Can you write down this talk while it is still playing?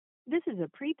This is a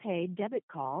prepaid debit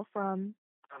call from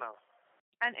Hello.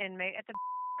 an inmate at the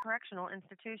correctional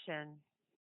institution.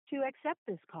 To accept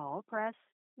this call, press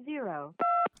 0.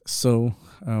 So,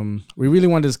 we really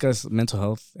want to discuss mental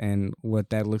health and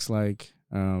what that looks like.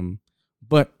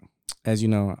 But as you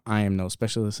know, I am no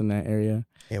specialist in that area.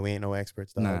 Yeah, we ain't no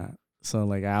experts, though. Nah. So,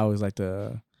 like, I always like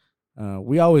to,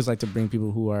 we always like to bring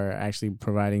people who are actually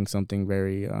providing something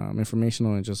very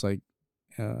informational and just like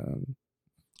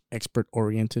expert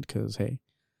oriented. Because hey,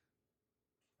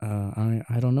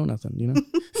 I don't know nothing, you know.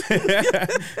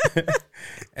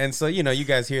 And so, you know, you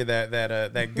guys hear that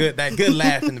good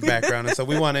laugh in the background, and so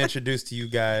we want to introduce to you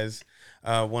guys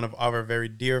one of our very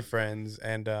dear friends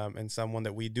and someone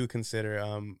that we do consider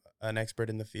an expert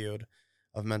in the field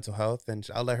of mental health. And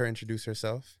I'll let her introduce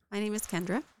herself. My name is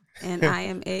Kendra, and I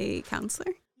am a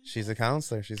counselor. She's a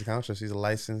counselor. She's a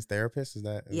licensed therapist. Is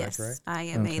that correct? I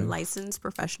am a licensed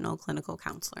professional clinical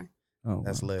counselor. Oh,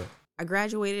 That's wow. lit. I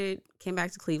graduated, came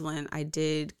back to Cleveland. I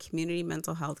did community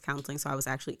mental health counseling. So I was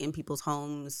actually in people's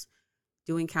homes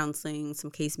doing counseling, some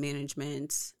case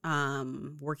management,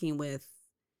 working with,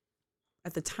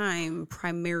 at the time,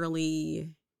 primarily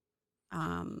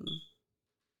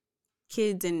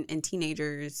kids and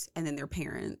teenagers and then their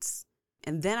parents.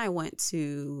 And then I went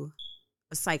to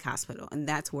a psych hospital, and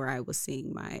that's where I was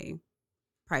seeing my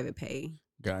private pay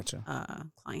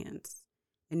Gotcha. clients.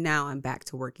 And now I'm back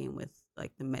to working with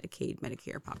like the Medicaid,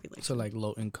 Medicare population. So like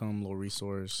low income, low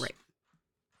resource. Right.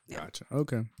 Yeah. Gotcha.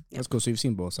 Okay. Yep. That's cool. So you've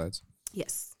seen both sides.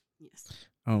 Yes.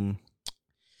 I mean,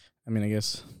 I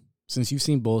guess since you've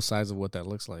seen both sides of what that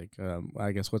looks like,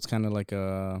 I guess what's kind of like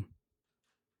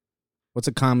what's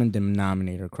a common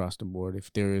denominator across the board,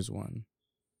 if there is one?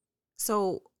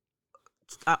 So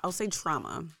I'll say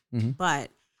trauma, Mhm.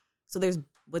 but so there's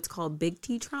what's called big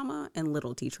T trauma and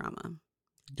little T trauma.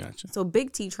 Gotcha. So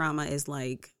big T trauma is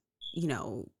like, you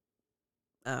know,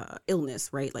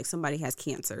 illness, right? Like somebody has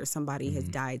cancer, somebody has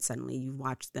died suddenly, you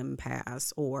watch them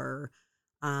pass, or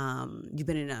you've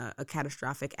been in a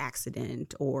catastrophic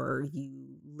accident, or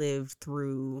you lived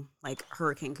through like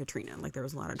Hurricane Katrina. Like there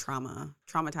was a lot of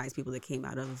traumatized people that came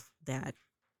out of that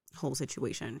whole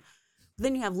situation.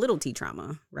 Then you have little T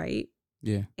trauma, right?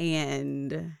 Yeah.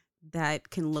 And that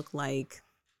can look like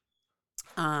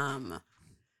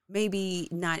maybe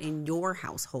not in your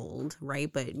household,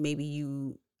 right? But maybe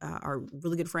you are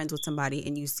really good friends with somebody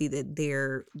and you see that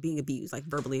they're being abused, like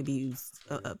verbally abused,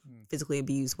 physically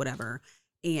abused, whatever.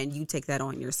 And you take that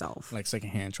on yourself. Like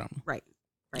secondhand trauma. Right.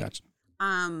 Gotcha.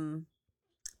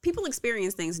 People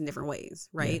experience things in different ways,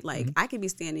 right? Yeah. Like I could be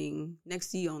standing next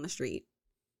to you on the street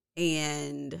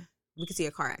and we could see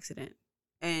a car accident.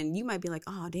 And you might be like,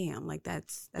 oh, damn, like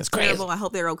that's terrible. crazy. I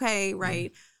hope they're okay,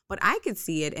 right? But I could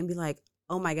see it and be like,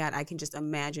 oh, my God, I can just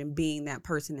imagine being that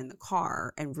person in the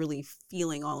car and really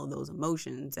feeling all of those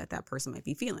emotions that person might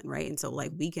be feeling, right? And so,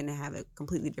 like, we can have a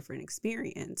completely different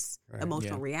experience, Right.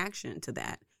 emotional reaction to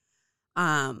that.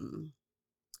 And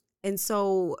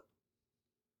so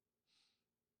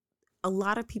a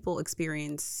lot of people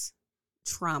experience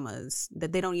traumas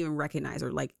that they don't even recognize,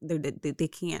 or like they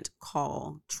can't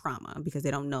call trauma because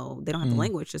they don't know, they don't have the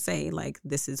language to say like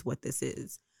this is what this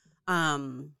is.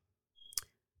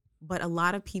 But a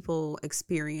lot of people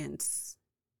experience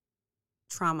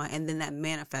trauma and then that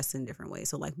manifests in different ways.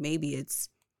 So like maybe it's,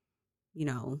 you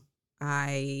know,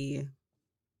 I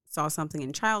saw something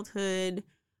in childhood.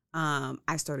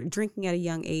 I started drinking at a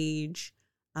young age.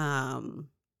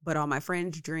 But all my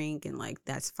friends drink and like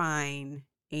that's fine.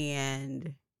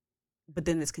 But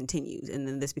then this continues and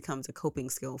then this becomes a coping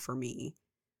skill for me.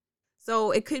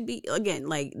 So it could be, again,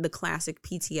 like the classic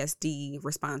PTSD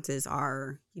responses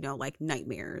are, you know, like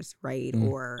nightmares, right?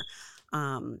 Or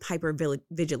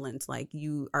hypervigilance, like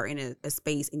you are in a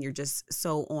space and you're just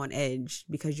so on edge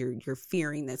because you're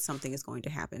fearing that something is going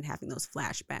to happen, having those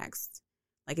flashbacks.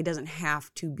 Like it doesn't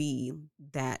have to be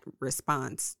that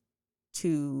response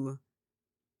to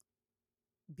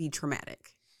be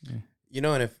traumatic. Yeah. You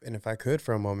know, and if I could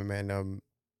for a moment, man,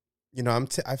 you know,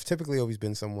 I've typically always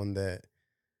been someone that,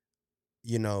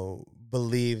 you know,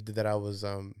 believed that I was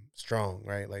strong,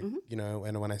 right? Like, you know,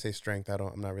 and when I say strength,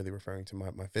 I'm not really referring to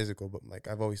my physical, but like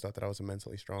I've always thought that I was a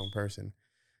mentally strong person.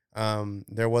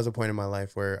 There was a point in my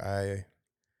life where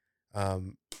I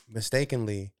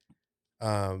mistakenly,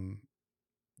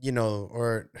 you know,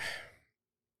 or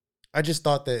I just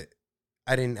thought that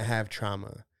I didn't have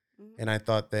trauma. And I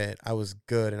thought that I was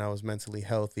good and I was mentally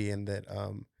healthy and that,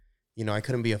 you know, I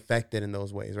couldn't be affected in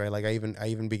those ways, right? Like I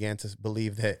even began to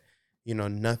believe that, you know,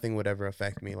 nothing would ever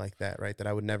affect me like that, right? That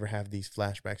I would never have these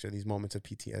flashbacks or these moments of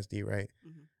PTSD, right?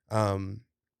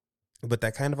 But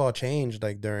that kind of all changed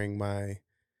like during my,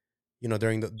 you know,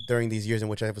 during these years in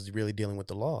which I was really dealing with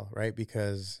the law, right?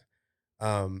 Because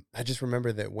I just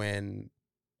remember that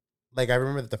I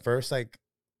remember that the first like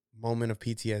moment of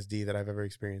PTSD that I've ever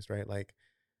experienced, right? Like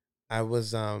I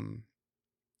was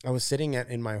sitting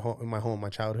in my home, my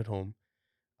childhood home,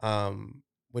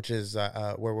 which is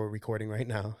where we're recording right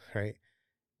now, right?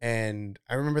 And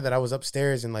I remember that I was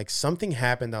upstairs and like something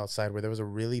happened outside where there was a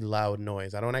really loud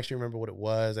noise. I don't actually remember what it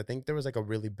was. I think there was like a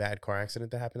really bad car accident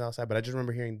that happened outside, but I just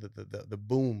remember hearing the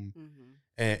boom,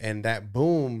 and that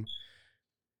boom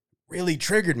really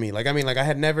triggered me. Like, I mean, like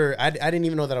I didn't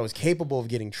even know that I was capable of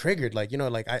getting triggered. Like, you know,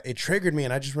 like it triggered me,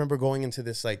 and I just remember going into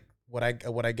this like what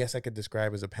I guess I could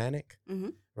describe as a panic,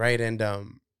 right?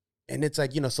 And it's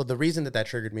like, you know, so the reason that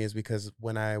triggered me is because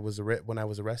when I was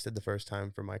arrested the first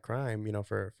time for my crime, you know,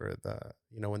 for the,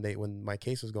 you know, when my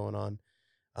case was going on,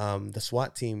 the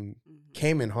SWAT team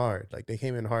came in hard. Like they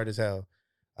came in hard as hell.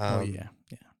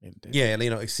 Yeah, you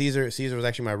know, Caesar was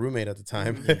actually my roommate at the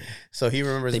time, so he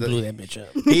remembers. They blew that bitch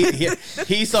up.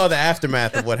 He saw the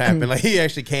aftermath of what happened. Like he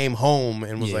actually came home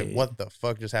and was like, "What the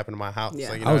fuck just happened to my house?" Yeah.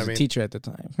 Like, you know I was what a teacher at the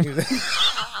time.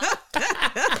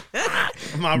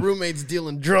 My roommate's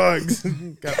dealing drugs,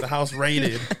 got the house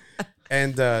raided,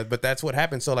 and but that's what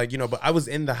happened. So like, you know, but I was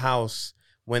in the house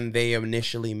when they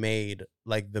initially made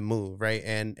like the move, right?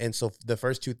 And so the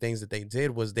first two things that they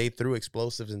did was they threw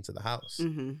explosives into the house.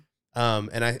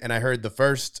 And I heard the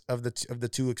first of the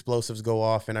two explosives go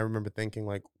off, and I remember thinking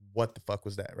like, what the fuck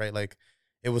was that, right? Like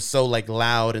it was so like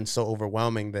loud and so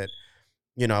overwhelming that,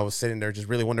 you know, I was sitting there just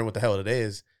really wondering what the hell it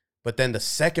is. But then the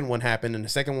second one happened, and the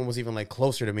second one was even like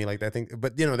closer to me. Like I think,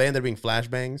 but you know, they ended up being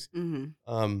flashbangs.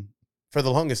 For the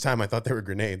longest time, I thought they were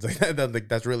grenades. Like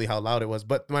that's really how loud it was.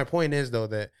 But my point is though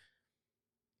that,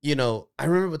 you know, I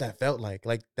remember what that felt like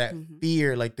that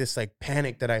fear, like this like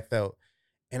panic that I felt,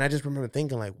 and I just remember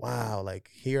thinking like, wow, like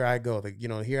here I go, like, you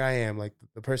know, here I am, like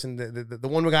the person, the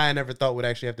one guy I never thought would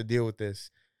actually have to deal with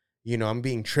this. You know, I'm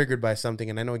being triggered by something,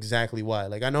 and I know exactly why.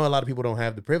 Like I know a lot of people don't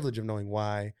have the privilege of knowing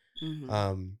why.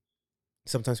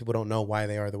 Sometimes people don't know why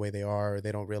they are the way they are, or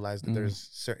they don't realize that there's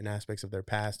certain aspects of their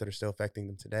past that are still affecting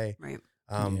them today. Right.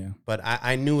 But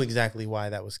I knew exactly why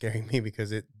that was scaring me,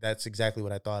 because that's exactly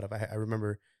what I thought of. I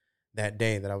remember that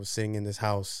day that I was sitting in this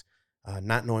house,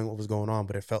 not knowing what was going on,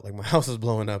 but it felt like my house was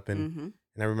blowing up, and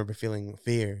I remember feeling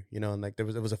fear, you know, and like it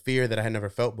was a fear that I had never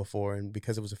felt before, and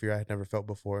because it was a fear I had never felt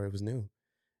before, it was new,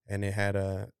 and it had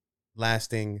a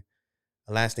lasting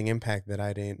impact that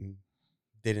I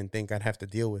didn't think I'd have to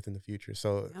deal with in the future.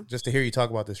 So just to hear you talk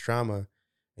about this trauma,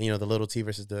 and, you know, the little T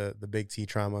versus the big T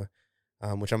trauma,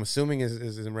 which I'm assuming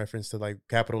is in reference to like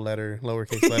capital letter,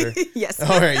 lowercase letter. Yes.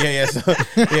 All right. Yeah. So,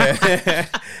 yeah.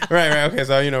 right. Okay.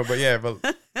 So, you know, but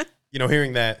you know,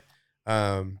 hearing that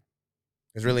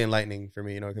is really enlightening for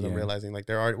me, you know, because I'm realizing like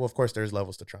of course there's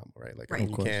levels to trauma, right? Like, I mean,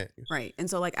 you can't. Right. And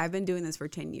so like I've been doing this for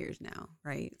 10 years now.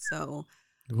 Right. So,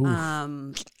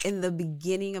 in the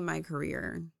beginning of my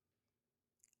career,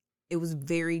 it was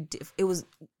it was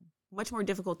much more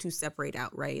difficult to separate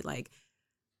out, right? Like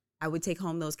I would take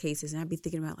home those cases and I'd be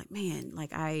thinking about like, man,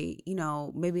 like you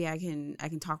know, maybe I can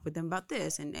talk with them about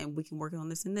this and we can work on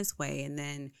this in this way. And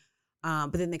then,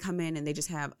 but then they come in and they just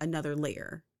have another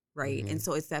layer, right? And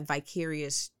so it's that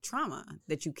vicarious trauma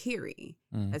that you carry,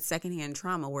 that secondhand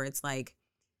trauma where it's like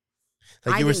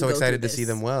you were so excited to see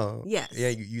them well. Yes. Yeah.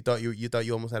 You thought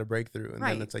you almost had a breakthrough, and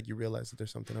then it's like you realize that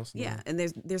there's something else. And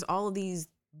there's all of these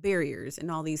barriers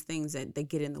and all these things that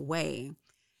get in the way,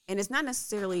 and it's not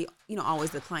necessarily, you know, always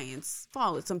the client's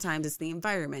fault. Sometimes it's the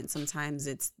environment, sometimes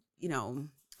it's, you know,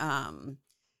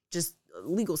 just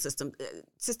legal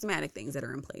systematic things that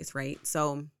are in place, right?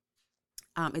 So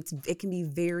it can be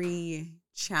very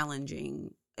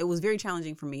challenging. It was very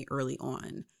challenging for me early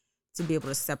on to be able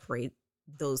to separate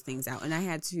those things out, and I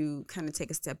had to kind of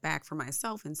take a step back for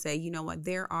myself and say, you know what,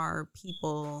 there are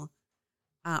people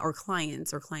or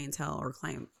clients or clientele or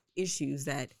client issues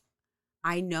that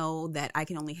I know that I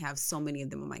can only have so many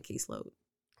of them on my caseload,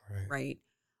 right?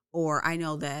 Or I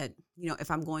know that, you know,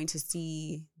 if I'm going to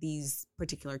see these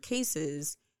particular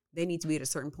cases, they need to be at a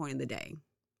certain point in the day,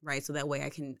 right? So that way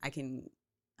I can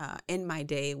end my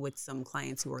day with some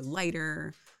clients who are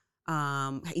lighter,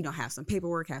 you know, have some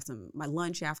paperwork, have my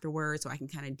lunch afterwards, so I can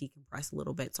kind of decompress a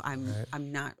little bit. So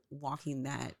I'm not walking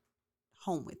that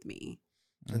home with me.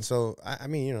 And so, I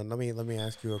mean, you know, let me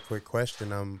ask you a quick question.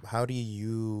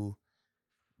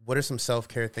 What are some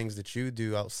self-care things that you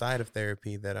do outside of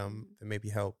therapy that maybe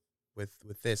help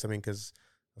with this? I mean, because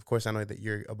of course I know that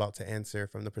you're about to answer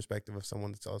from the perspective of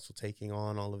someone that's also taking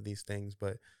on all of these things,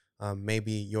 but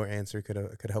maybe your answer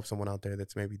could help someone out there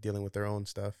that's maybe dealing with their own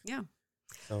stuff. Yeah.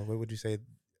 So what would you say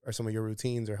are some of your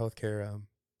routines or healthcare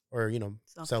or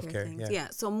self-care. things. Yeah.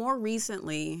 So more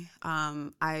recently,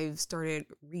 I've started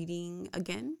reading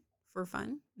again for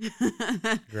fun.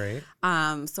 Great.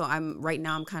 So I'm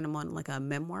kind of on like a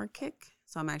memoir kick.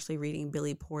 So I'm actually reading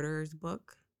Billy Porter's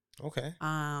book. Okay.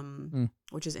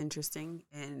 Which is interesting,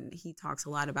 and he talks a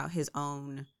lot about his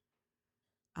own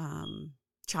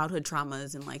childhood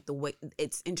traumas and like the way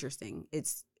it's interesting.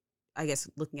 It's, I guess,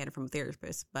 looking at it from a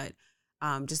therapist, but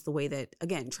just the way that,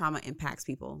 again, trauma impacts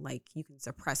people. Like you can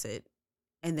suppress it,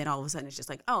 and then all of a sudden it's just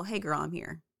like, oh, hey girl, I'm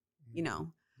here.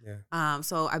 Yeah.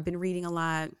 So I've been reading a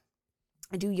lot.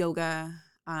 I do yoga.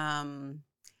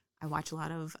 I watch a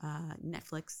lot of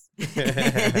Netflix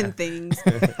and things.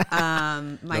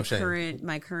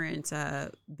 My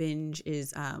current binge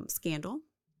is Scandal.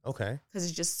 Okay. Because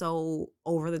it's just so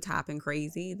over the top and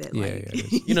crazy that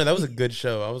that was a good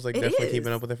show. I was like definitely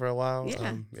keeping up with it for a while.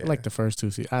 Yeah. Like the first 2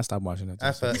 seasons. I stopped watching it.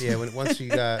 Once she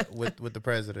got with the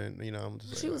president, I'm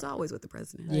just she was always with the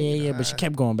president. Yeah, but she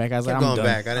kept going back. I was like, I'm going done.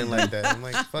 back. I didn't like that. I'm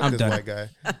like, fuck I'm this done. white guy.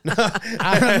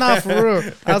 Not for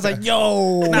real. I was like,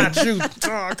 yo, not you.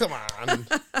 Oh, come on.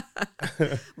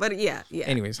 But yeah.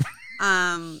 Anyways.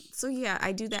 So yeah,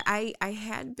 I do that. I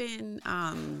had been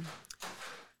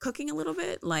cooking a little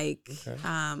bit, like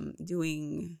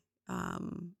doing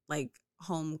like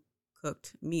home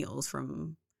cooked meals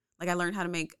from, like, I learned how to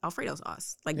make Alfredo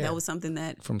sauce. Like that was something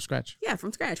that from scratch. Yeah,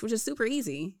 from scratch, which is super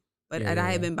easy. But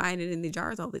I had been buying it in the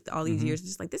jars all these years,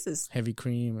 just like, this is heavy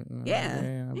cream.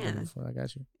 Yeah. I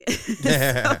got you.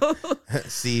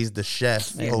 Sees the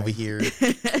chef over here.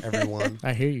 Everyone,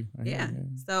 I hear you.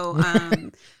 So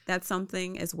that's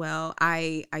something as well.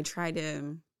 I try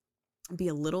to be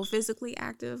a little physically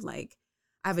active. Like,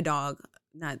 I have a dog,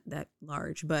 not that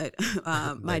large, but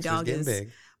my dog is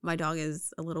big. My dog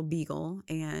is a little beagle,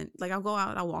 and like I'll go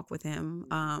out, I'll walk with him.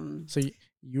 So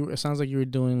it sounds like you were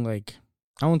doing, like,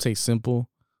 I won't say simple,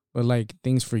 but like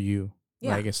things for you.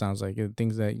 Yeah. Like it sounds like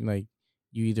things that like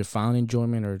you either found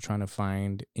enjoyment or trying to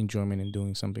find enjoyment in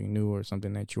doing something new or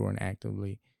something that you weren't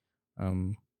actively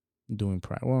doing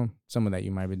prior. Well, some of that you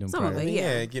might be doing some prior. Of it,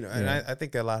 yeah. And I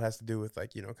think a lot has to do with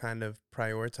like, kind of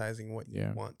prioritizing what you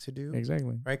want to do.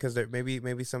 Exactly. Right? Because maybe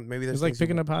there's it's like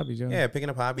picking up hobbies. Yeah, picking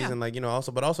up hobbies and like,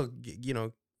 also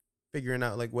figuring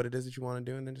out like what it is that you want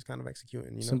to do and then just kind of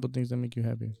executing. Simple things that make you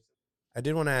happy. I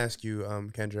did want to ask you,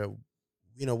 Kendra,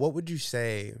 what would you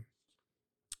say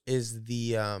is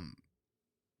the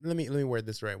let me word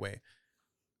this the right way.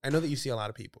 I know that you see a lot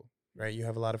of people, right? You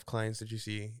have a lot of clients that you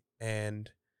see, and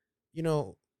and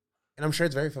I'm sure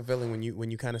it's very fulfilling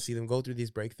when you kind of see them go through these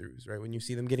breakthroughs, right? When you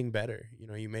see them getting better,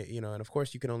 you may, and of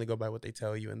course you can only go by what they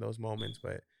tell you in those moments,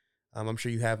 but I'm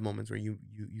sure you have moments where you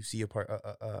see a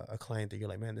client that you're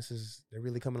like, man, they're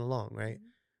really coming along, right?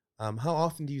 Mm-hmm. How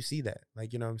often do you see that?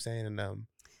 Like, you know what I'm saying? And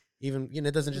even,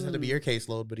 it doesn't just have to be your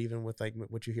caseload, but even with like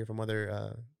what you hear from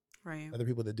other other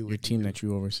people that do your team that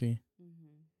you oversee.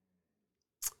 Mm-hmm.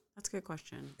 That's a good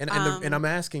question. And I'm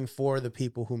asking for the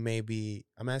people who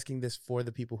I'm asking this for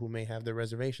the people who may have their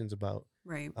reservations about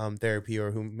therapy, or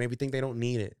who maybe think they don't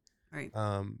need it. Right.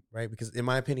 Right. Because in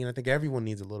my opinion, I think everyone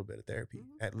needs a little bit of therapy,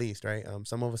 at least, right?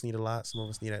 Some of us need a lot, some of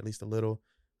us need at least a little.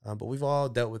 But we've all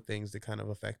dealt with things that kind of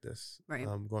affect us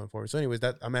going forward. So anyways,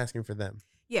 that I'm asking for them.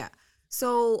 Yeah.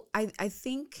 So I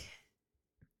think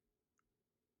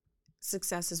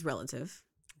success is relative.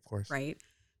 Of course. Right.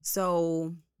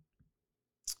 So,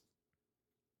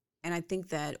 and I think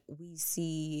that we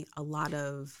see a lot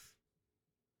of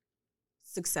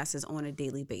successes on a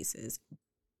daily basis,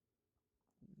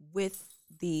 with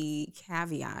the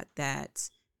caveat that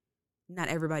not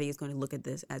everybody is going to look at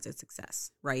this as a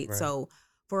success. Right. So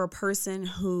for a person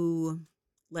who,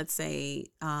 let's say,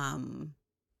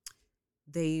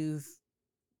 they've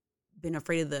been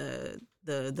afraid of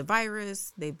the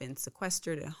virus, they've been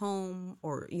sequestered at home,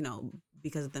 or,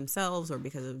 because of themselves or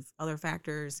because of other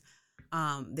factors,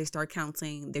 they start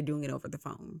counseling, they're doing it over the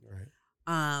phone. Right.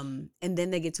 And then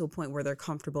they get to a point where they're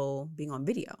comfortable being on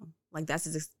video. Like that's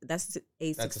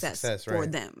a success for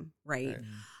them. Right.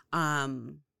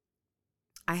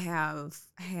 I have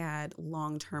had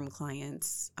long-term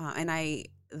clients, and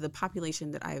the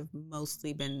population that I've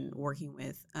mostly been working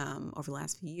with over the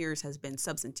last few years has been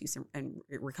substance use and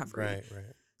recovery. Right.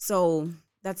 So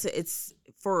it's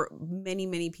for many,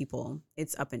 many people,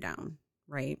 it's up and down,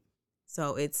 right?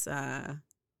 So it's 5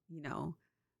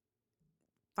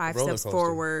 steps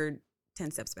forward,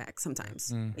 10 steps back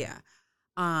sometimes. Mm-hmm. Yeah.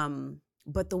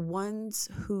 But the ones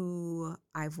who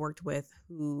I've worked with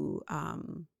who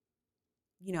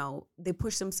they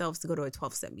push themselves to go to a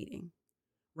 12-step meeting,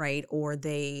 right? Or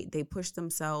they push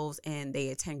themselves and they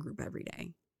attend group every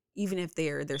day, even if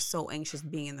they're so anxious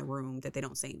being in the room that they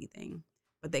don't say anything.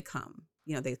 but they come.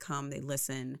 You know, they come, they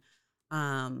listen.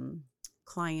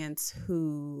 Clients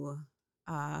who,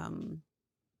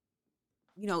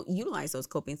 you know, utilize those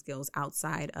coping skills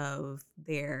outside of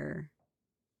their,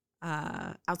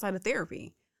 outside of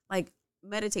therapy, like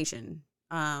meditation,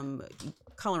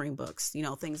 coloring books, you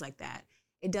know, things like that.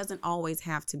 It doesn't always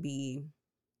have to be,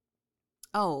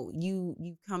 oh,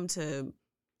 you come to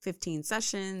 15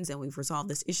 sessions and we've resolved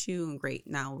this issue and great,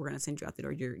 now we're going to send you out the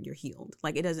door, you're healed.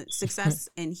 Like, it doesn't, success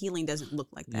and healing doesn't look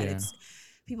like that. It's,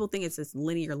 people think it's this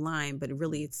linear line, but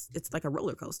really it's like a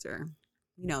roller coaster.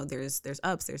 You know, there's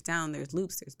ups, there's down, there's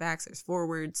loops, there's backs, there's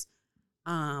forwards.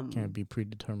 Can't be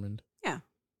predetermined. Yeah.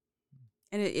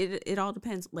 And it all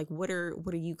depends. Like, what are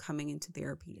you coming into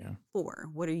therapy for?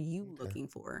 What are you looking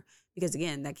for? Because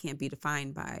again, that can't be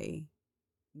defined by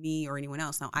me or anyone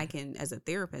else. Now, I can, as a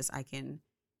therapist, I can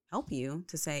help you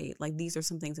to say, like, these are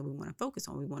some things that we want to focus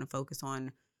on. We want to focus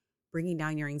on bringing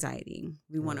down your anxiety.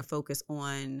 We want to focus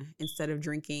on, instead of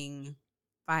drinking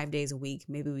 5 days a week,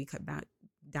 maybe we cut back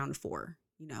down to 4.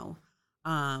 You know,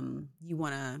 you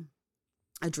want to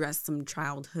address some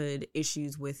childhood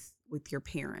issues with your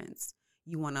parents.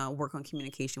 You want to work on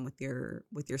communication with your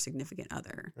significant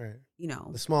other. Right. You know,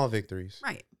 the small victories.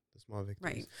 Right. The small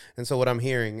victories. Right. And so what I'm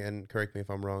hearing, and correct me if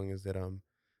I'm wrong, is that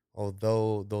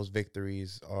although those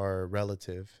victories are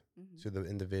relative to the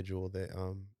individual that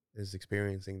is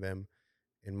experiencing them,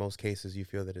 in most cases you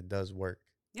feel that it does work.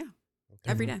 Yeah.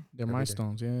 Every day. They're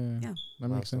milestones. Yeah. That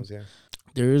makes sense. Yeah.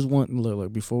 There is one,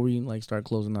 look, before we like start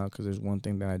closing out, because there's one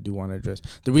thing that I do want to address.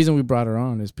 The reason we brought her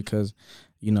on is because,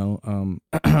 you know,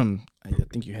 I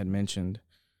think you had mentioned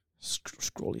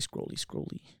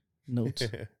scrolly notes.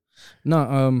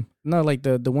 No, like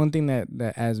the one thing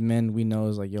that as men we know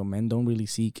is like, yo, men don't really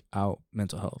seek out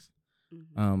mental health.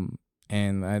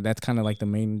 And that's kind of like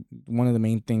one of the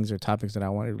main things or topics that I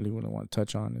want to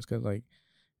touch on, is because like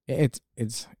it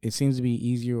seems to be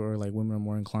easier, or like women are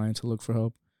more inclined to look for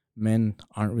help. Men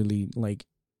aren't really like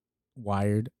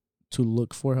wired to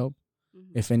look for help.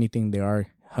 If anything, they are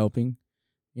helping,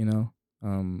 you know.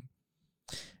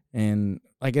 And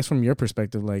I guess from your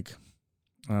perspective, like,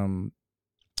 from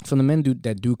the men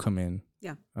that do come in,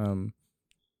 I mean,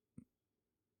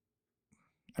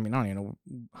 I don't even know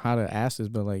how to ask this,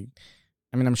 but like,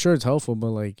 I mean, I'm sure it's helpful,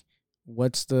 but like,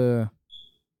 what's the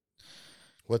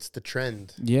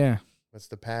trend? Yeah. What's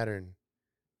the pattern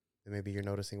that maybe you're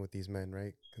noticing with these men,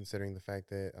 right? Considering the fact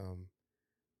that,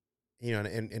 you know,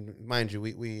 and mind you,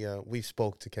 we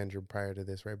spoke to Kendra prior to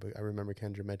this, right? But I remember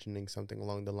Kendra mentioning something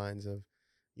along the lines of,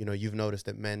 you know, you've noticed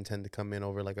that men tend to come in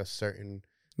over like a certain,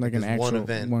 like an actual one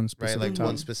event, right? Like time.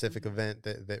 One specific event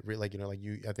that like, you know, like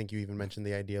I think you even mentioned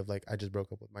the idea of like, I just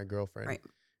broke up with my girlfriend. Right.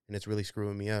 And it's really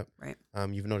screwing me up. Right.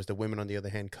 You've noticed that women, on the other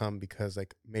hand, come because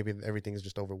like maybe everything is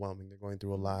just overwhelming. They're going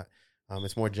through a lot.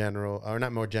 It's more general, or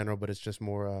not more general, but it's just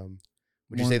more.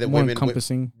 Would you say that more women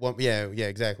encompassing? Yeah,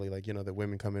 exactly. Like, you know, that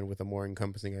women come in with a more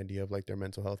encompassing idea of like their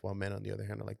mental health, while men, on the other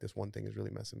hand, are like, this one thing is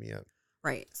really messing me up.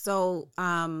 Right. So,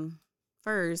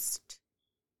 first,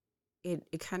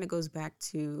 it kind of goes back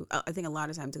to, I think a lot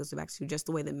of times it goes back to just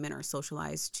the way that men are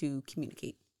socialized to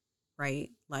communicate, right?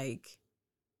 Like,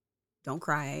 don't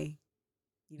cry.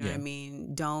 You know what I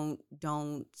mean? Don't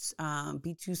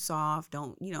be too soft.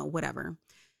 Don't, you know, whatever.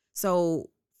 So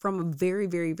from a very,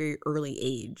 very, very early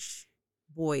age,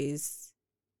 boys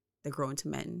that grow into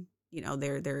men, you know,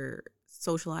 they're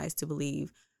socialized to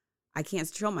believe, I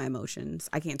can't show my emotions.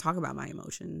 I can't talk about my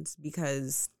emotions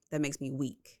because that makes me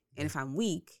weak. And if I'm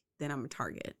weak, then I'm a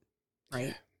target,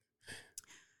 right?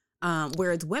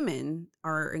 Whereas women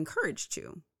are encouraged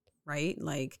to, right?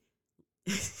 Like,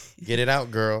 get it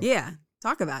out, girl. Yeah,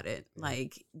 talk about it.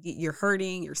 Like, you're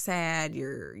hurting, you're sad,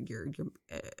 you're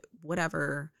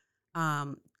whatever.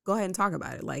 Go ahead and talk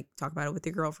about it. Like, talk about it with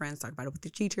your girlfriends, talk about it with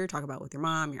your teacher, talk about it with your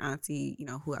mom, your auntie, you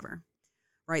know, whoever.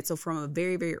 Right. So from a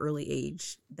very, very early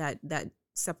age, that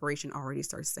separation already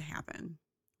starts to happen.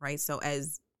 Right. So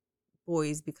as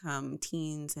boys become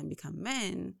teens and become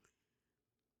men,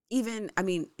 even, I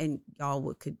mean, and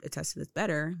y'all could attest to this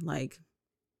better, like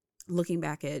looking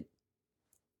back at,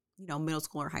 you know, middle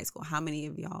school or high school, how many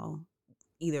of y'all,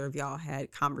 either of y'all,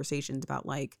 had conversations about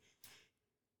like,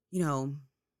 you know,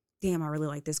 damn, I really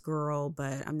like this girl,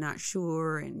 but I'm not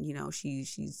sure, and you know,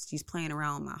 she's playing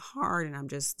around with my heart, and I'm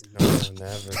just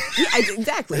never. Yeah,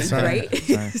 exactly, right?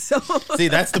 So see,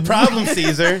 that's the problem,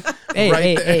 Caesar.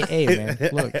 Hey, man,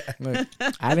 look,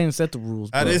 I didn't set the rules.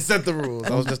 Bro. I didn't set the rules.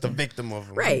 I was just a victim of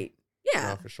them. Right. Yeah,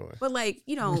 no, for sure. But like,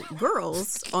 you know,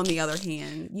 girls, on the other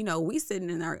hand, you know, we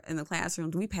sitting in the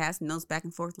classrooms, we passing notes back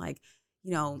and forth, like,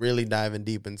 you know, really diving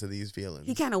deep into these feelings.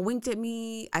 He kind of winked at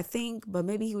me, I think, but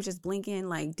maybe he was just blinking.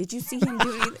 Like, did you see him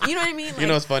do anything? You know what I mean? Like, you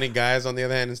know, it's funny. Guys, on the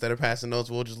other hand, instead of passing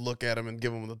notes, we'll just look at him and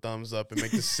give him the thumbs up and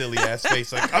make this silly ass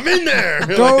face like, I'm in there.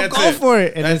 Go for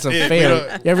it. And That's it's a it.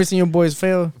 fail. You ever seen your boys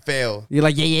fail? Fail. You're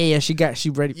like, yeah. She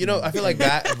ready. You know, I feel like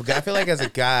as a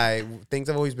guy, things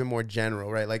have always been more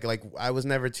general, right? Like I was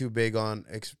never too big on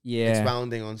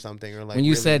expounding on something or like. When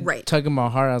you really said tugging my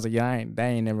heart, I was like, yeah, that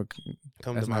ain't never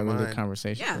come that's to my not really mind.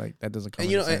 Conversation. Yeah. Like that doesn't come.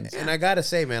 And you know, sense. and I gotta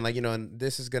say, man, like, you know, and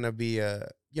this is gonna be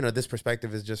this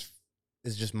perspective is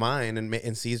just mine,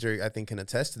 and Caesar, I think, can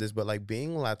attest to this. But like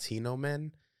being Latino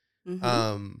men,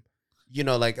 you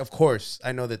know, like, of course,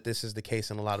 I know that this is the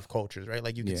case in a lot of cultures, right?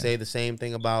 Like you could say the same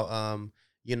thing about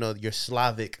you know, your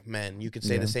Slavic men. You could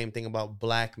say the same thing about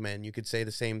black men. You could say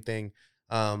the same thing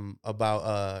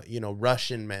about you know,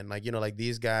 Russian men. Like, you know, like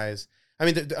these guys. I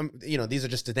mean, you know, these are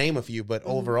just to name a few, but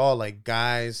overall, like,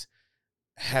 guys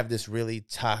have this really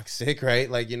toxic, right?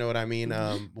 Like, you know what I mean?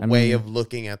 Way of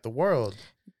looking at the world.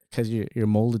 Because you're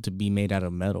molded to be made out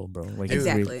of metal, bro. Like,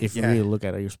 exactly. If you really look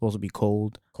at it, you're supposed to be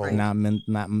cold. Not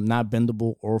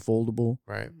bendable or foldable.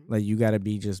 Right. Like, you got to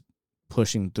be just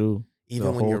pushing through.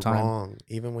 Even when you're wrong.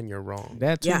 Even when you're wrong.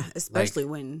 That too. Yeah, especially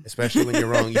like, when. Especially when you're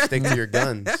wrong. You stick to your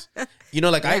guns. You know,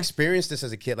 like, I experienced this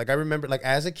as a kid. Like, I remember, like,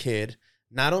 as a kid,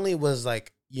 not only were,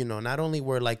 like,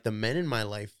 the men in my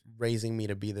life raising me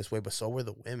to be this way, but so were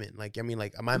the women. Like, I mean,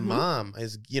 like, my mom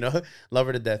is, you know, love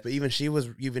her to death. But even she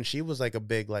was like a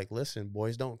big, like, listen,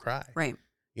 boys don't cry. Right.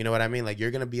 You know what I mean? Like,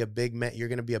 you're going to be a big man. You're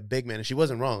going to be a big man. And she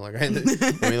wasn't wrong. Like, I mean,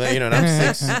 like, you know, and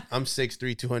I'm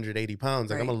 6'3", 280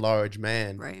 pounds. Like, I'm a large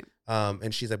man. Right.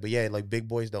 And she's like, but yeah, like, big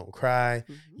boys don't cry.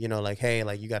 You know, like, hey,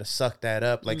 like, you got to suck that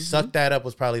up. Like, suck that up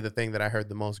was probably the thing that I heard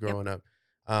the most growing up.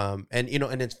 And, you know,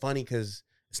 and it's funny because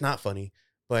it's not funny,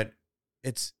 but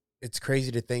it's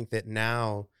crazy to think that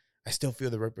now I still feel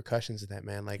the repercussions of that,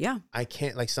 man. Like, I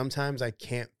can't, like, sometimes I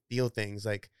can't feel things,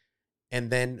 like, and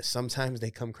then sometimes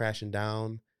they come crashing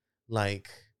down, like,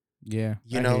 you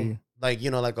know, like,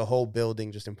 you know, like a whole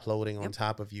building just imploding on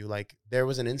top of you. Like, there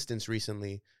was an instance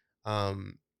recently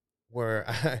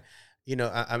where, you know,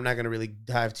 I'm not going to really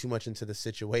dive too much into the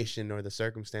situation or the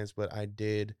circumstance, but I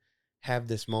did have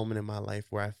this moment in my life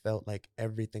where I felt like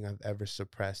everything I've ever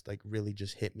suppressed, like, really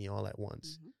just hit me all at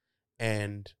once.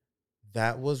 And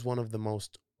that was one of the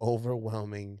most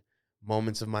overwhelming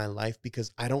moments of my life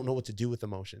because I don't know what to do with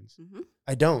emotions.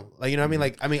 I don't, like, you know what I mean?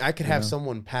 Like, I mean, I could have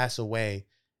someone pass away,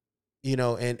 you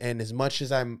know, and as much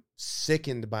as I'm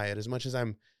sickened by it, as much as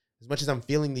I'm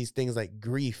feeling these things like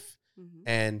grief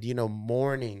and, you know,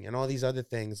 mourning and all these other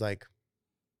things, like,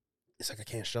 it's like I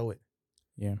can't show it.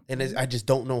 Yeah. And I just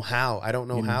don't know how. I don't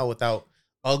know how without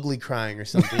ugly crying or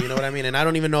something. You know what I mean? And I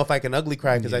don't even know if I can ugly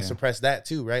cry because I suppress that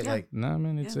too, right? Like, nah,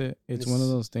 man, it's one of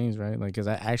those things, right? Like, because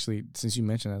I actually, since you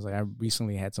mentioned that, I was like, I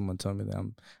recently had someone tell me that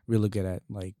I'm really good at,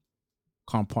 like,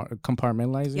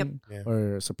 compartmentalizing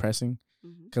or suppressing.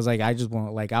 Because, like, I just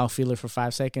want, like, I'll feel it for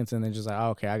 5 seconds and then just like,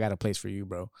 oh, okay, I got a place for you,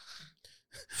 bro.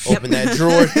 Open that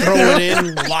drawer, throw it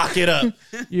in, lock it up.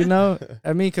 You know,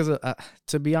 I mean, because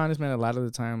to be honest, man, a lot of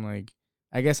the time, like,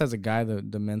 I guess as a guy,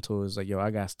 the mental is like, yo,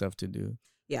 I got stuff to do.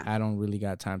 Yeah. I don't really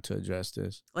got time to address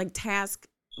this. Like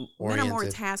men are more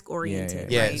task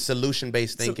oriented. Yeah, right?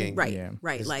 Solution-based thinking. Right.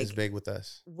 Like, is big with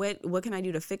us. What can I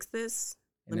do to fix this?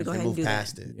 Let me go and ahead and do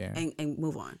past that. It. Yeah. And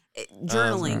move on.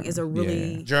 Journaling is a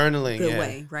really good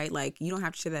way, right? Like, you don't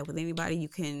have to share that with anybody. You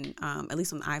can, at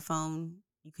least on the iPhone,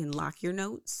 you can lock your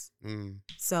notes.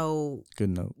 So good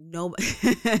note.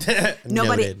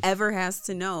 Nobody ever has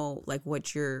to know, like,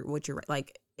 what you're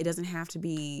like. It doesn't have to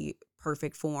be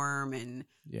perfect form, and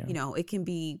you know, it can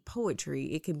be poetry.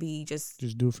 It can be just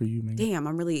do it for you, man. Damn,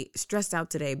 I'm really stressed out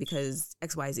today because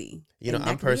XYZ. You know,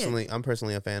 I'm personally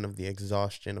a fan of the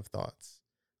exhaustion of thoughts.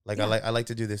 Like, I like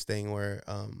to do this thing where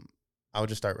I'll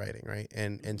just start writing, right?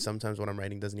 And sometimes what I'm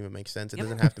writing doesn't even make sense. It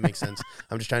doesn't have to make sense.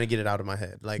 I'm just trying to get it out of my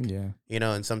head. Like, you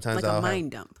know, and sometimes like I'll a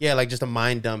mind dump. Yeah, like just a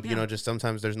mind dump, you know, just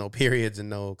sometimes there's no periods and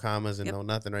no commas and no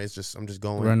nothing, right? It's just, I'm just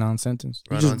going. Run on sentence.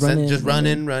 Run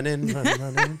in.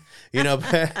 You know,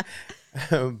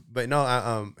 but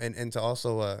no, and to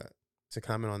also, to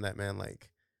comment on that, man, like,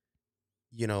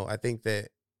 you know, I think that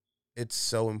it's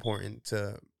so important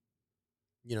to,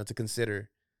 you know, to consider,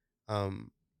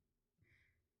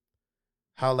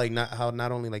 how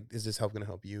not only like is this help going to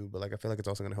help you, but like I feel like it's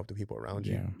also going to help the people around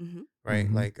you, right?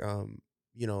 Like,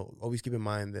 you know, always keep in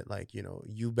mind that, like, you know,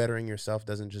 you bettering yourself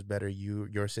doesn't just better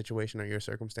your situation or your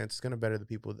circumstance. It's going to better the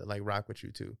people that, like, rock with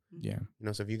you too. Yeah. You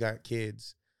know, so if you got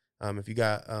kids, if you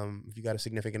got a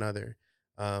significant other,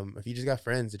 If you just got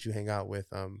friends that you hang out with,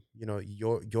 you know,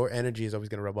 your energy is always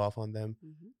gonna rub off on them.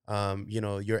 You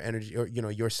know, your energy, or you know,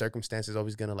 your circumstance is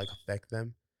always gonna like affect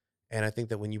them. And I think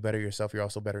that when you better yourself, you're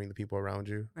also bettering the people around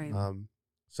you. Right.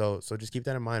 So just keep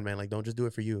that in mind, man. Like, don't just do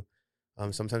it for you.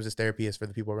 Sometimes this therapy is for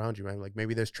the people around you, man. Like,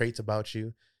 maybe there's traits about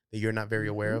you that you're not very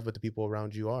aware of, but the people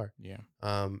around you are. Yeah.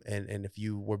 And if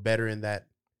you were better in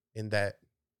that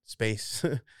space,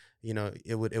 you know,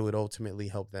 it would ultimately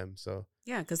help them. So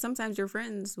Yeah, because sometimes your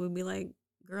friends would be like,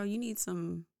 "Girl, you need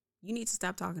to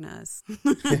stop talking to us.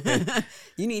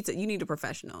 you need a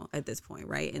professional at this point,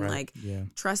 right?" And like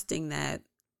trusting that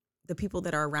the people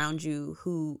that are around you,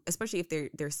 who, especially if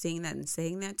they're seeing that and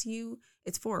saying that to you,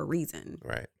 it's for a reason.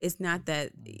 Right. It's not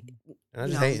that I'm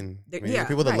just hating. I mean,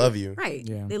 people that right, love you. Right.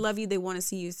 Yeah. They love you. They want to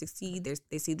see you succeed.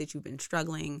 They see that you've been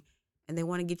struggling, and they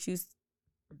want to get you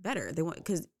better. They want,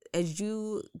 because as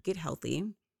you get healthy,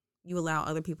 you allow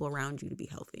other people around you to be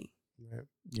healthy. Right.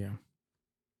 Yeah.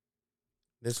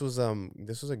 This was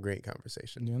a great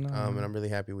conversation. Yeah, no, and I'm really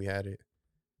happy we had it.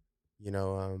 You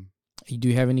know, do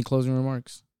you have any closing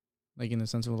remarks? Like, in the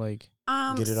sense of like,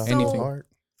 get it off anything. the heart.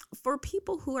 For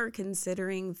people who are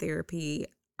considering therapy,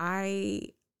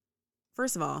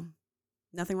 first of all,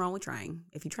 nothing wrong with trying.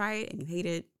 If you try it and you hate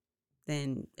it,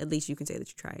 then at least you can say that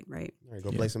you tried, right? All right,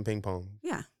 go play some ping pong.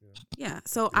 Yeah.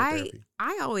 So I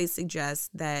always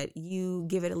suggest that you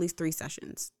give it at least 3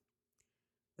 sessions.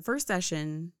 The first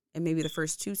session and maybe the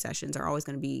first 2 sessions are always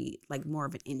going to be like more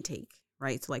of an intake,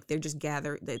 right? So like they're just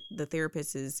the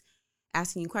therapist is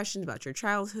asking you questions about your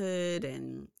childhood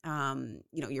and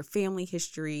you know, your family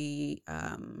history,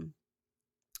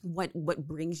 what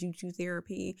brings you to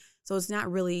therapy. So it's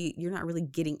not really, you're not really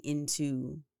getting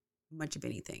into much of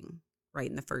anything, right?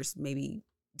 In the first,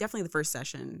 definitely the first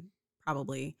session,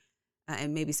 probably,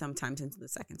 and maybe sometimes into the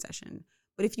second session.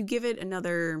 But if you give it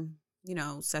another, you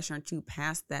know, session or 2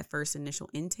 past that first initial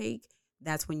intake,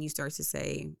 that's when you start to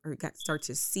say, or start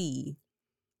to see,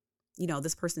 you know,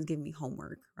 this person's giving me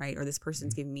homework, right? Or this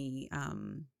person's giving me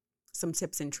some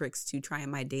tips and tricks to try in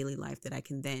my daily life that I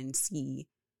can then see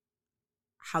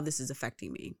how this is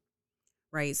affecting me,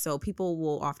 right? So people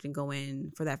will often go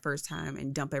in for that first time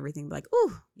and dump everything, like,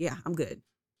 "Oh, yeah, I'm good,"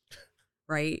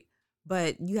 right?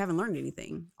 But you haven't learned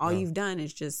anything. All you've done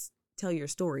is just tell your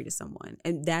story to someone.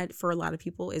 And that, for a lot of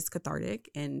people, is cathartic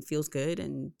and feels good,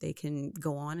 and they can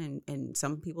go on, and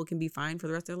some people can be fine for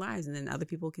the rest of their lives. And then other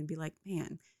people can be like,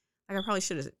 "Man, like, I probably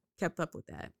should have kept up with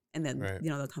that." And then, you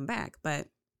know, they'll come back. But,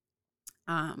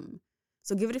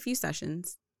 so give it a few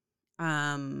sessions.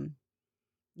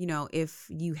 You know, if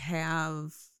you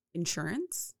have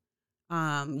insurance,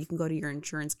 you can go to your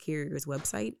insurance carrier's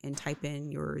website and type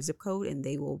in your zip code, and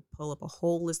they will pull up a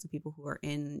whole list of people who are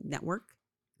in network.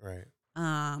 Right.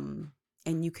 And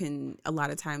you can, a lot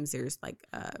of times there's like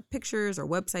pictures or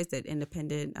websites that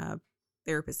independent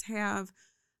therapists have.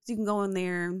 So you can go in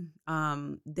there.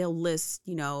 They'll list,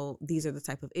 you know, these are the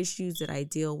type of issues that I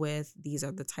deal with. These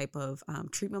are the type of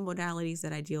treatment modalities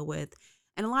that I deal with.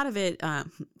 And a lot of it,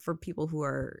 for people who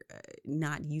are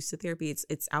not used to therapy,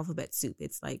 it's alphabet soup.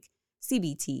 It's like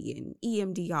CBT and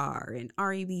EMDR and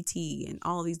REBT and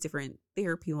all these different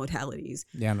therapy modalities.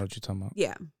 Yeah, I know what you're talking about.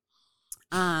 Yeah.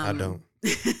 I don't.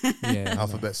 Yeah,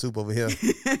 alphabet soup over here.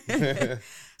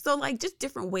 So like just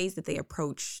different ways that they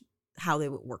approach how they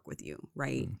would work with you,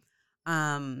 right?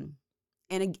 And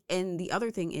the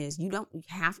other thing is, you don't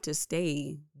have to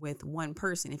stay with one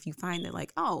person. If you find that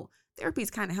like, oh, therapy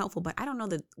is kind of helpful, but I don't know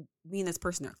that me and this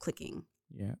person are clicking.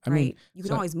 Yeah, I mean, you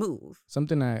can always move.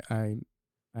 Something I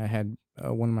had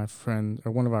one of my friends,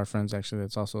 or one of our friends actually,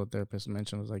 that's also a therapist,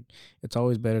 mentioned, was like, it's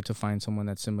always better to find someone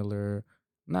that's similar,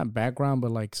 not background,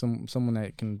 but like someone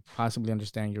that can possibly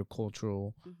understand your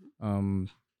cultural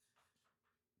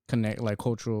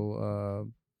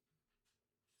cultural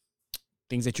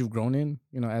things that you've grown in,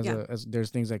 you know, as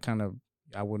there's things that kind of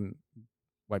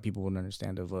white people wouldn't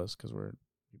understand of us because we're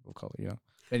people of color, you know.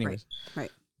 But anyways,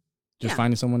 right. Just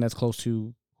finding someone that's close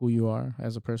to who you are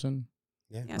as a person.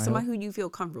 Yeah, somebody who you feel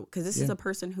comfortable, because this is a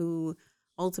person who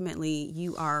ultimately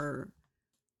you are.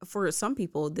 For some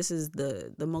people, this is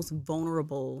the most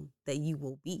vulnerable that you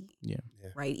will be. Yeah.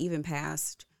 Right. Even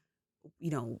past,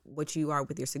 you know, what you are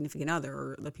with your significant other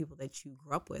or the people that you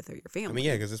grew up with or your family. I mean,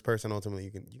 yeah, because this person ultimately you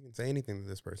can say anything to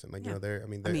this person. Like, you know, I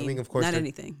mean, of course, not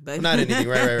anything, but not anything.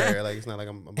 Right. Like, it's not like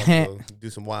I'm about to go do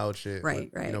some wild shit.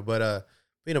 Right. You know, but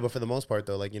for the most part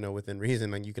though, like, you know, within reason,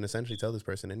 like you can essentially tell this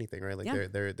person anything, right?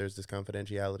 Like there's this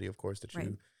confidentiality, of course,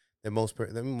 that most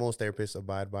therapists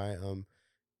abide by.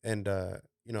 And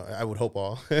you know, I would hope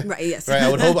all. Right. Yes. Right. I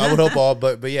would hope all.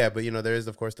 But yeah. But you know, there is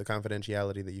of course the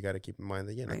confidentiality that you got to keep in mind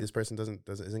that Right. this person isn't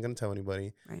going to tell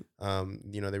anybody. Right.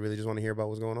 You know, they really just want to hear about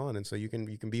what's going on, and so you can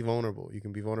be vulnerable. You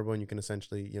can be vulnerable, and you can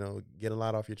essentially, you know, get a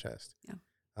lot off your chest. Yeah.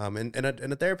 And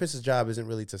a therapist's job isn't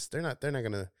really they're not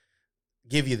going to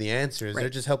give you the answers. Right. They're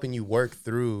just helping you work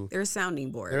through. They're a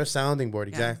sounding board. They're a sounding board.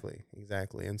 Yeah.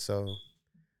 Exactly. And so,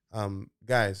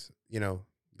 guys, you know,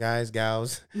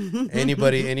 gals,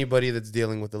 anybody that's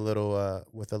dealing with a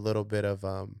little bit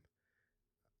of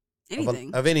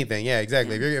anything of anything. Yeah,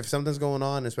 exactly. Yeah. If something's going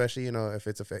on, especially, you know, if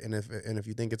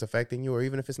you think it's affecting you, or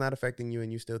even if it's not affecting you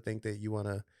and you still think that you want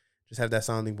to just have that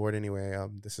sounding board anyway,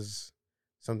 this is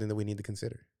something that we need to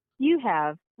consider. You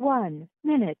have 1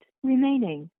 minute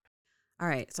remaining. All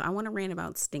right, so I want to rant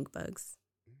about stink bugs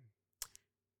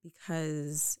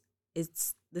because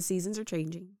the seasons are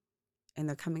changing and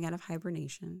they're coming out of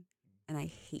hibernation, and I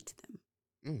hate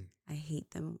them. I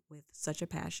hate them with such a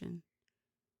passion.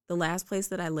 The last place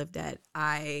that I lived at,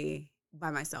 by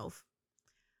myself,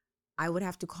 I would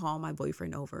have to call my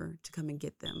boyfriend over to come and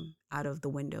get them out of the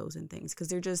windows and things because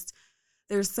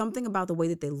there's something about the way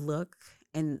that they look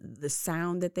and the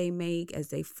sound that they make as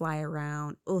they fly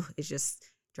around. Oh, it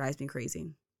just drives me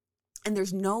crazy. And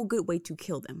there's no good way to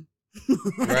kill them.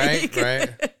 Right.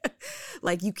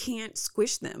 Like you can't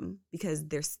squish them because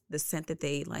there's the scent that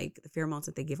they like, the pheromones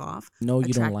that they give off. No,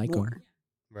 you don't attract like more. them.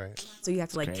 Right. So you have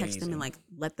to like catch them crazy. and like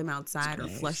let them outside or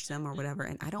flush them or whatever.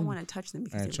 And I don't want to touch them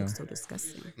because they look so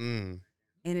disgusting.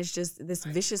 And it's just this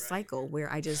vicious cycle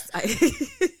where I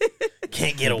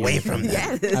can't get away from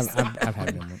that. Yes. I've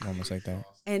had moments like that.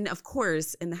 And of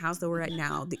course, in the house that we're at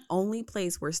now, the only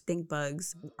place where stink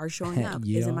bugs are showing up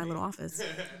is in my little office.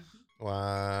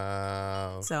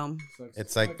 Wow. So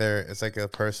it's like a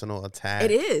personal attack.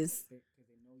 it is.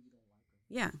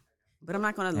 Yeah. But I'm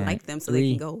not going to like them so they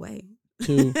can go away.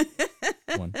 2,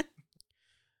 1.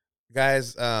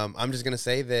 Guys, I'm just gonna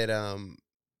say that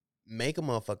make a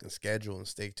motherfucking schedule and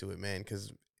stick to it, man,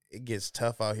 because it gets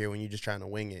tough out here when you're just trying to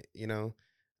wing it, you know.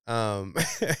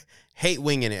 Hate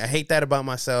winging it. I hate that about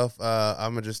myself.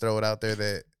 I'm gonna just throw it out there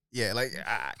that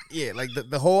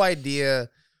the whole idea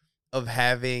of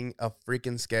having a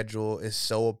freaking schedule is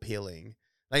so appealing.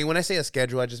 Like when I say a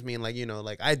schedule, I just mean like, you know,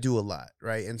 like I do a lot,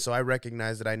 right? And so I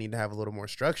recognize that I need to have a little more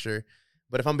structure.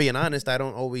 But if I'm being honest, I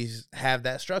don't always have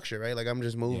that structure, right? Like I'm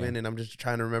just moving and I'm just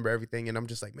trying to remember everything. And I'm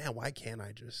just like, man, why can't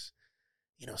I just,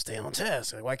 you know, stay on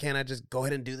task? Like, why can't I just go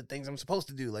ahead and do the things I'm supposed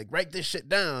to do? Like write this shit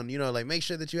down, you know, like make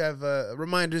sure that you have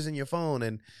reminders in your phone.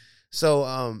 And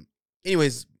so,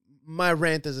 anyways, my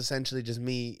rant is essentially just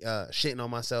me shitting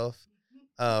on myself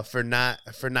for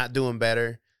not doing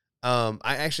better. I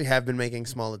actually have been making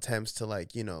small attempts to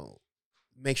like, you know,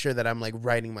 make sure that I'm like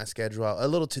writing my schedule out, a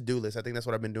little to-do list. I think that's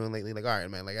what I've been doing lately. Like, all right,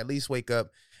 man, like at least wake up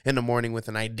in the morning with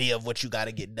an idea of what you got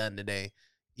to get done today,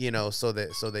 you know, so that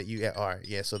you,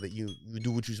 so that you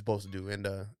do what you're supposed to do. And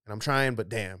I'm trying, but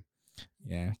damn.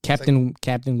 Yeah. Captain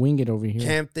Wing It over here.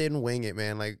 Captain Wing It,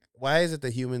 man. Like, why is it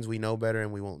the humans we know better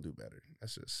and we won't do better?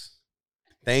 That's just,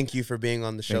 thank you for being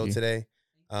on the show today.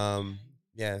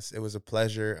 Yes, it was a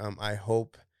pleasure. I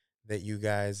hope that you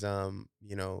guys,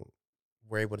 you know,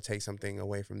 were able to take something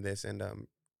away from this. And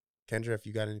Kendra, if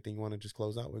you got anything you want to just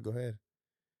close out with, go ahead.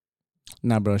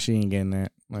 Nah, bro, she ain't getting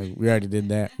that. Like, we already did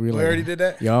that. We already did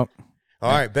that? Yup.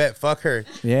 All right, bet. Fuck her.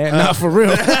 Yeah, not for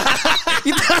real.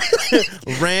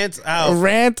 Rant out.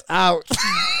 Rant out.